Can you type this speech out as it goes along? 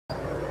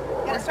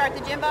start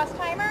the gym boss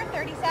timer,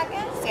 30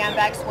 seconds.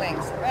 Sandbag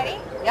swings. Ready?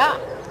 Yeah.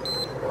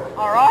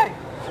 All right.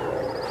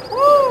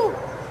 Woo!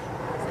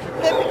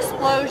 Hip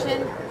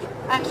explosion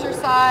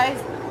exercise.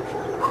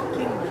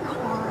 Getting the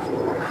core.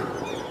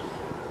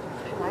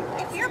 I like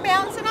this. If you're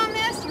bouncing on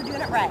this, you're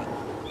doing it right.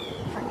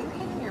 Are you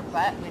hitting your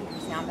butt with your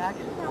sandbag?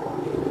 No.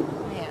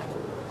 Man,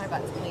 my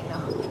butt's clean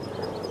though.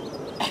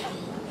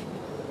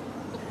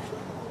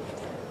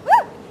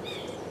 Woo!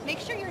 Make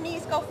sure your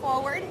knees go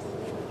forward,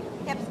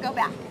 hips go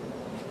back.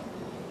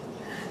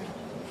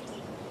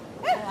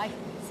 I like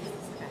this.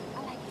 I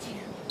like it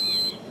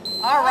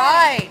too. All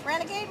right.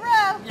 Renegade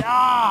row.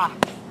 Yeah.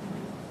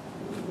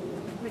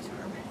 Which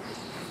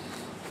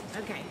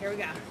arm? Okay, here we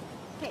go.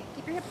 Okay,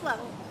 keep your hips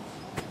level.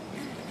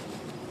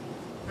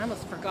 I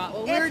almost forgot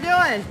what we were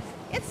doing.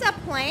 It's a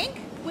plank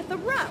with a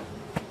row.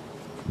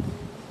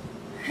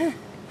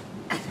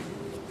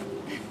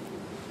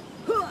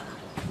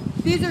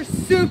 These are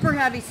super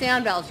heavy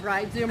sandbells,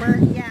 right,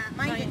 Zoomer? Yeah,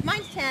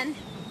 mine's 10.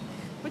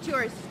 What's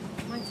yours?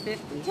 Mine's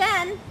 50.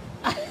 10.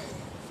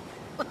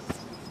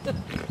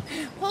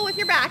 Pull with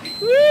your back.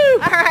 Woo!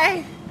 All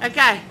right.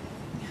 Okay.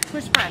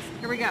 Push press.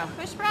 Here we go.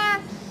 Push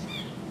press.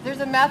 There's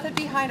a method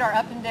behind our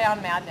up and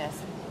down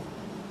madness.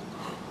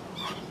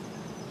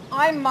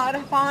 I'm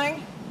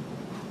modifying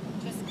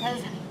just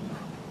because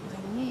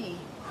my knee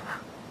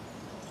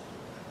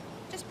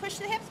Just push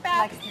the hips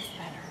back likes this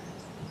better.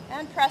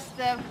 and press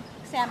the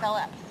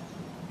Sandbell up.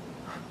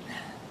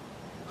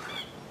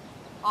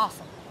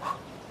 Awesome.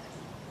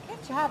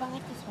 Good job. I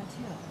like this one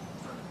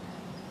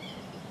too.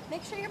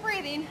 Make sure you're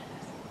breathing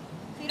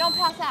so you don't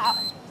pass out.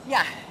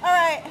 Yeah. All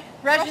right.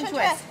 Russian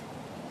twist.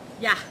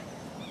 Yeah.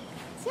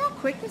 See how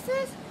quick this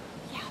is?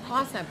 Yeah.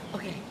 Awesome.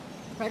 Okay.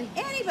 Ready?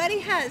 Anybody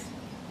has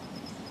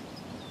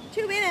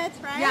 2 minutes,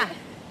 right? Yeah.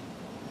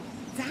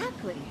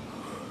 Exactly.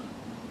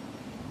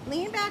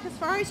 Lean back as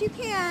far as you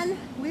can.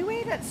 We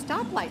wait at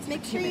stoplights. Make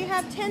for 2 sure you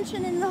minutes. have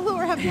tension in the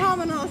lower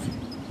abdominals.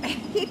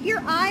 Keep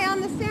your eye on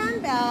the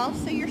Sandbell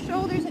so your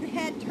shoulders and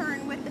head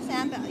turn with the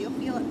Sandbell. You'll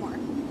feel it more.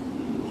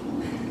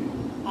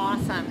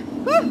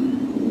 Awesome.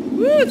 Woo!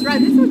 Woo, it's right.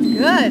 This one's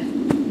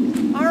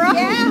good. All right.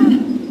 Yeah.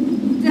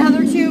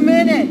 Another 2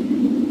 minutes.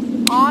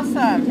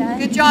 Awesome. Okay.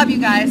 Good job, you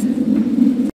guys.